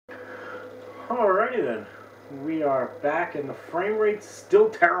Alrighty then. We are back and the frame rate's still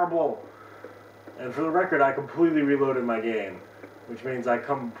terrible. And for the record, I completely reloaded my game. Which means I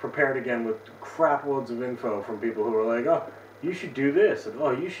come prepared again with crap loads of info from people who are like, oh, you should do this, and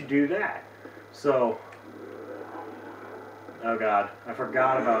oh, you should do that. So, oh god, I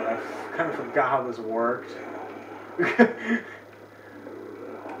kind of forgot how this worked.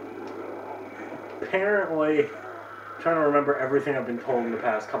 Apparently, I'm trying to remember everything I've been told in the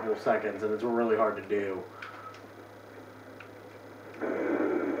past couple of seconds, and it's really hard to do.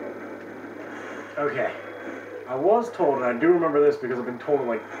 Okay. I was told, and I do remember this because I've been told it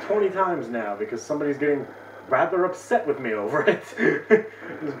like 20 times now, because somebody's getting rather upset with me over it.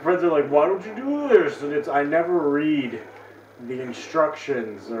 His friends are like, why don't you do this? And I never read the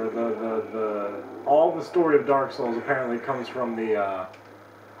instructions, or all the story of Dark Souls apparently comes from the,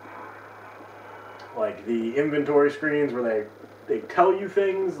 like, the inventory screens where they tell you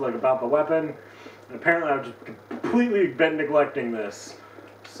things, like, about the weapon. And apparently I've just completely been neglecting this.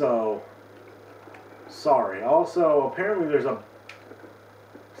 So, sorry. Also, apparently there's a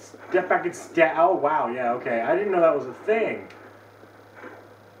step back and oh wow, yeah, okay. I didn't know that was a thing.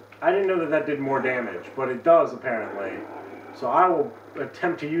 I didn't know that did more damage, but it does apparently. So I will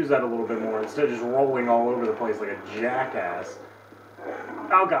attempt to use that a little bit more instead of just rolling all over the place like a jackass.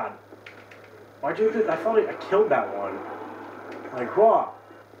 Oh god. Why'd you do that? I thought I killed that one. Like, whoa.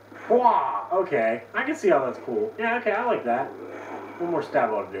 Whoa. Okay. I can see how that's cool. Yeah, okay, I like that. One more stab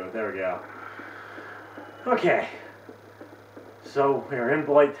ought to do it. There we go. Okay, so we're in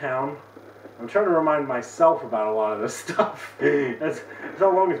Blight Town. I'm trying to remind myself about a lot of this stuff. That's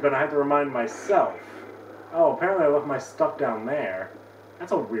how long it's been. I have to remind myself. Oh, apparently I left my stuff down there.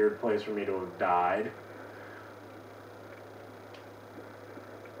 That's a weird place for me to have died.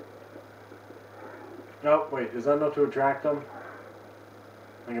 Oh, wait, is that enough to attract them?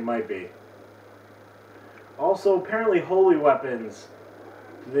 I think it might be. Also, apparently holy weapons.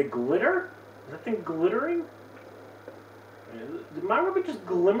 Do they glitter? Is that thing glittering? Did my weapon just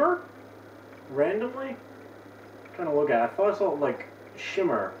glimmer? Randomly? I'm trying to look at it. I thought I saw like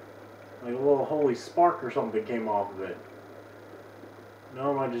shimmer. Like a little holy spark or something came off of it.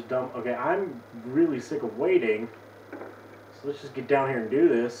 No, am I just dumb? Okay, I'm really sick of waiting. So let's just get down here and do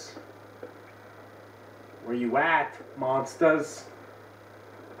this. Where you at, monsters?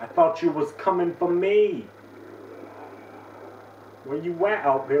 I thought you was coming for me. Where you at?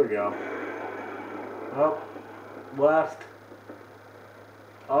 Oh, here we go. Up, left.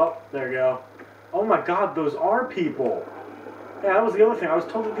 Up, there we go. Oh my god, those are people. Yeah, that was the other thing. I was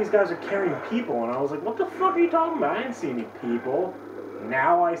told that these guys are carrying people, and I was like, what the fuck are you talking about? I didn't see any people.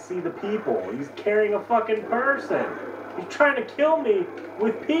 Now I see the people. He's carrying a fucking person. He's trying to kill me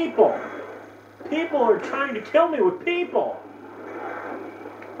with people. People are trying to kill me with people.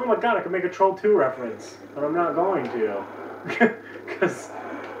 Oh my god, I could make a Troll 2 reference, but I'm not going to. Because...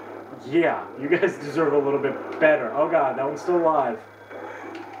 yeah, you guys deserve a little bit better. Oh god, that one's still alive.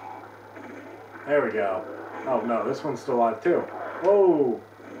 There we go. Oh no, this one's still alive too. Whoa!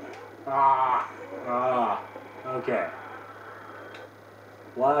 Okay.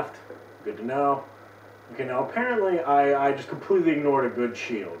 Left. Good to know. Okay, now apparently I just completely ignored a good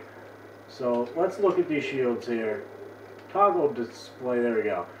shield. So let's look at these shields here. Toggle display, there we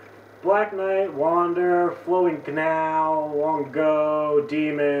go. Black Knight, Wander, Flowing Canal, Long Go,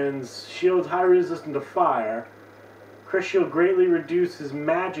 Demons, Shields high resistant to fire. Crit Shield greatly reduces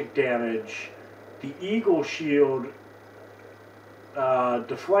magic damage. The Eagle Shield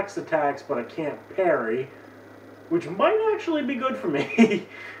deflects attacks, but I can't parry, which might actually be good for me.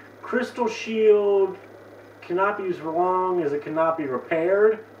 Crystal Shield cannot be used for long as it cannot be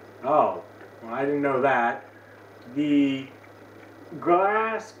repaired. Oh, well, I didn't know that. The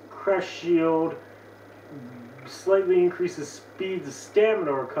Glass Crest Shield slightly increases speed to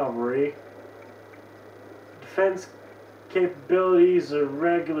stamina recovery. Defense capabilities, a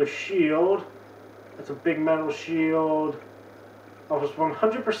regular shield. That's a big metal shield. Offers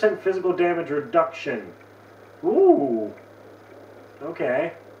 100% physical damage reduction. Ooh.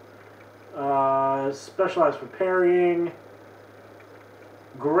 Okay. Specialized for parrying.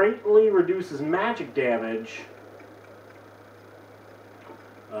 Greatly reduces magic damage.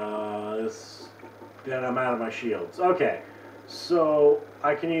 Then I'm out of my shields. Okay, so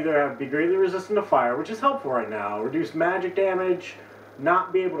I can either be greatly resistant to fire, which is helpful right now, reduce magic damage,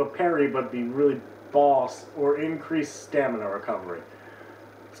 not be able to parry but be really boss, or increase stamina recovery.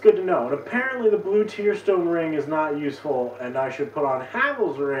 It's good to know. And apparently the blue Tearstone ring is not useful, and I should put on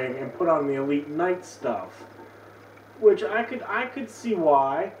Havel's ring and put on the Elite Knight stuff, which I could see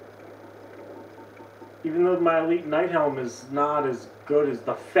why. Even though my Elite Knight helm is not as good as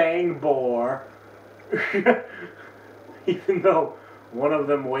the Fang Boar. Even though one of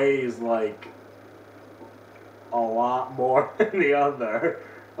them weighs like a lot more than the other.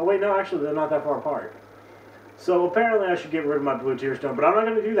 Oh wait, no, actually they're not that far apart. So apparently I should get rid of my blue tear stone, but I'm not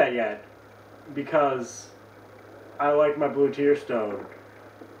going to do that yet because I like my blue tear stone.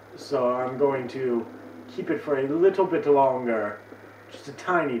 So I'm going to keep it for a little bit longer, just a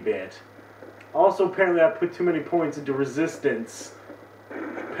tiny bit. Also, apparently I put too many points into resistance.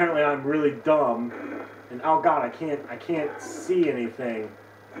 Apparently I'm really dumb. And oh god, I can't see anything.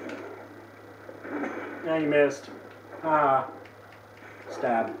 Yeah, you missed. Ah.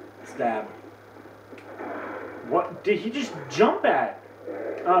 Stab. Stab. What did he just jump at?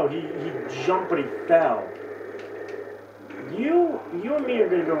 Oh, he jumped but he fell. You and me are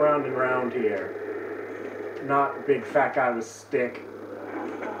gonna go round and round here. Not big fat guy with stick.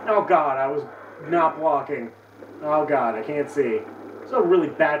 Oh god, I was not blocking. Oh god, I can't see. It's a really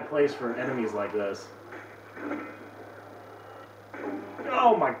bad place for enemies like this.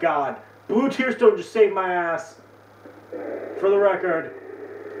 Oh my god. Blue tear stone just saved my ass. For the record.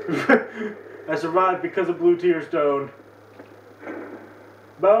 I survived because of blue tear stone.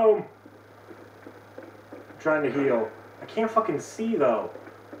 Boom. I'm trying to heal. I can't fucking see though.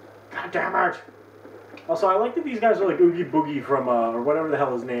 God damn it. Also, I like that these guys are like Oogie Boogie from, or whatever the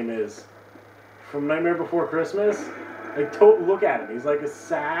hell his name is. From Nightmare Before Christmas. Like, look at him. He's like a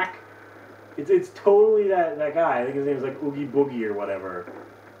sack. It's totally that guy. I think his name is like Oogie Boogie or whatever.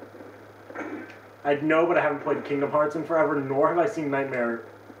 I know, but I haven't played Kingdom Hearts in forever, nor have I seen Nightmare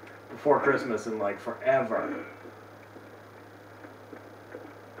Before Christmas in like forever.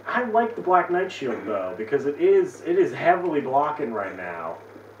 I like the Black Knight shield though, because it is heavily blocking right now.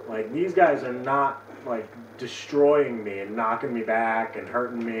 Like, these guys are not like destroying me and knocking me back and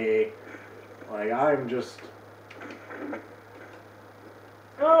hurting me. Like, I'm just...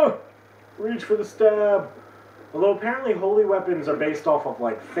 Oh! Reach for the stab! Although apparently holy weapons are based off of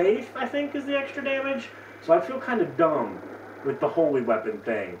like faith, I think, is the extra damage. So I feel kind of dumb with the holy weapon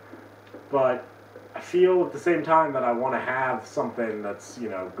thing. But I feel at the same time that I want to have something that's, you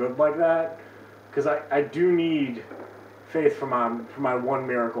know, good like that. Because I do need faith for my one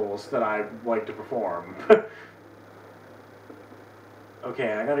miracles that I like to perform.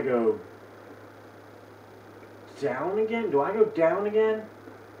 Okay, I gotta go down again? Do I go down again?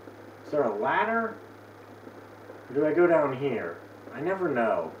 Is there a ladder? Or do I go down here? I never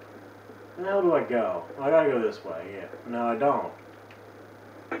know. Where the hell do I go? Oh, I gotta go this way, yeah. No, I don't.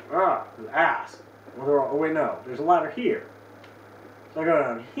 Ah, ass. Well, oh wait, no. There's a ladder here. So I go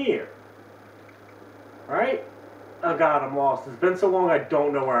down here. Right? Oh god, I'm lost. It's been so long I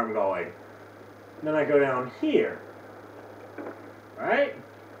don't know where I'm going. And then I go down here. Right?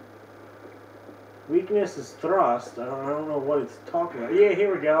 Weakness is thrust. I don't know what it's talking about. Yeah,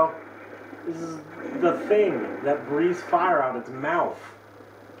 here we go. This is the thing that breathes fire out its mouth.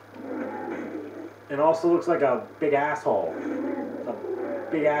 It also looks like a big asshole. It's a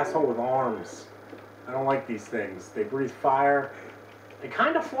big asshole with arms. I don't like these things. They breathe fire. They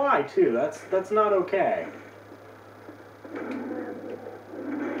kind of fly too. That's not okay.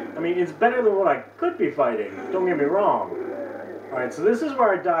 I mean, it's better than what I could be fighting. Don't get me wrong. Alright, so this is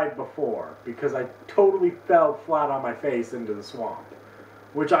where I died before, because I totally fell flat on my face into the swamp,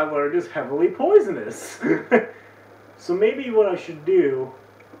 which I learned is heavily poisonous. So maybe what I should do,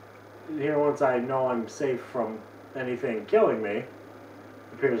 here once I know I'm safe from anything killing me,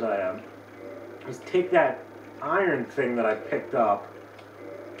 appears I am, is take that iron thing that I picked up,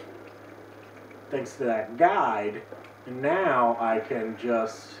 thanks to that guide, and now I can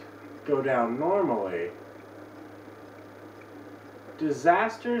just go down normally.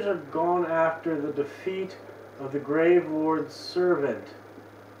 Disasters are gone after the defeat of the Grave Lord's servant.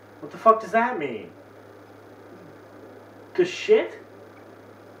 What the fuck does that mean? The shit?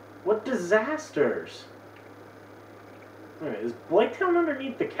 What disasters? Wait a minute, is Blaketown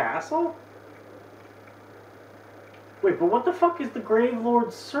underneath the castle? Wait, but what the fuck is the Grave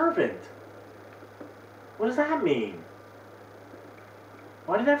Lord's servant? What does that mean?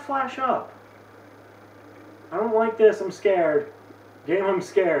 Why did that flash up? I don't like this, I'm scared. Game, I'm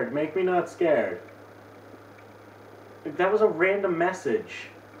scared. Make me not scared. Like, that was a random message.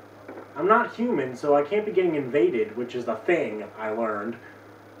 I'm not human, so I can't be getting invaded, which is the thing I learned.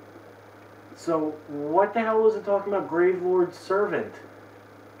 So, what the hell was it talking about Grave Lord's servant?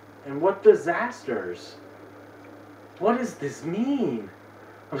 And what disasters? What does this mean?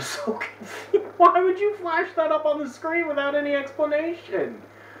 I'm so confused. Why would you flash that up on the screen without any explanation?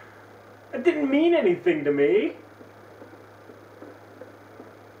 It didn't mean anything to me.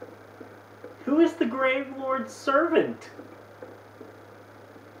 Who is the Grave Lord's servant?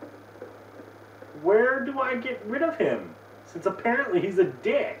 where do I get rid of him? Since apparently he's a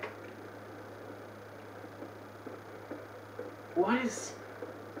dick.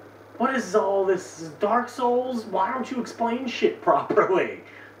 What is all this? Dark Souls? Why don't you explain shit properly?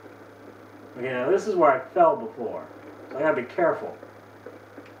 Okay, now this is where I fell before. So I gotta be careful.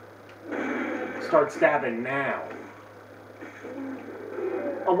 Start stabbing now.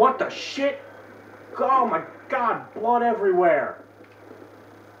 Oh, what the shit? Oh my god, blood everywhere.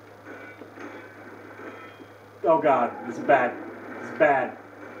 Oh god, this is bad. This is bad.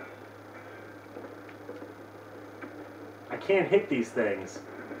 I can't hit these things.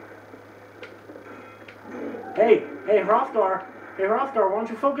 Hey, Hrafgar. Hey, Hrafgar, why don't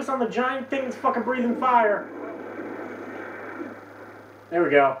you focus on the giant thing that's fucking breathing fire? There we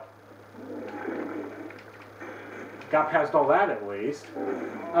go. Got past all that at least.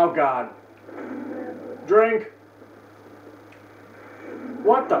 Oh god. Drink.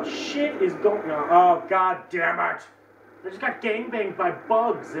 What the shit is going on? Oh god damn it. I just got gangbanged by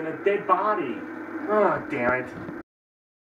bugs and a dead body. Oh damn it.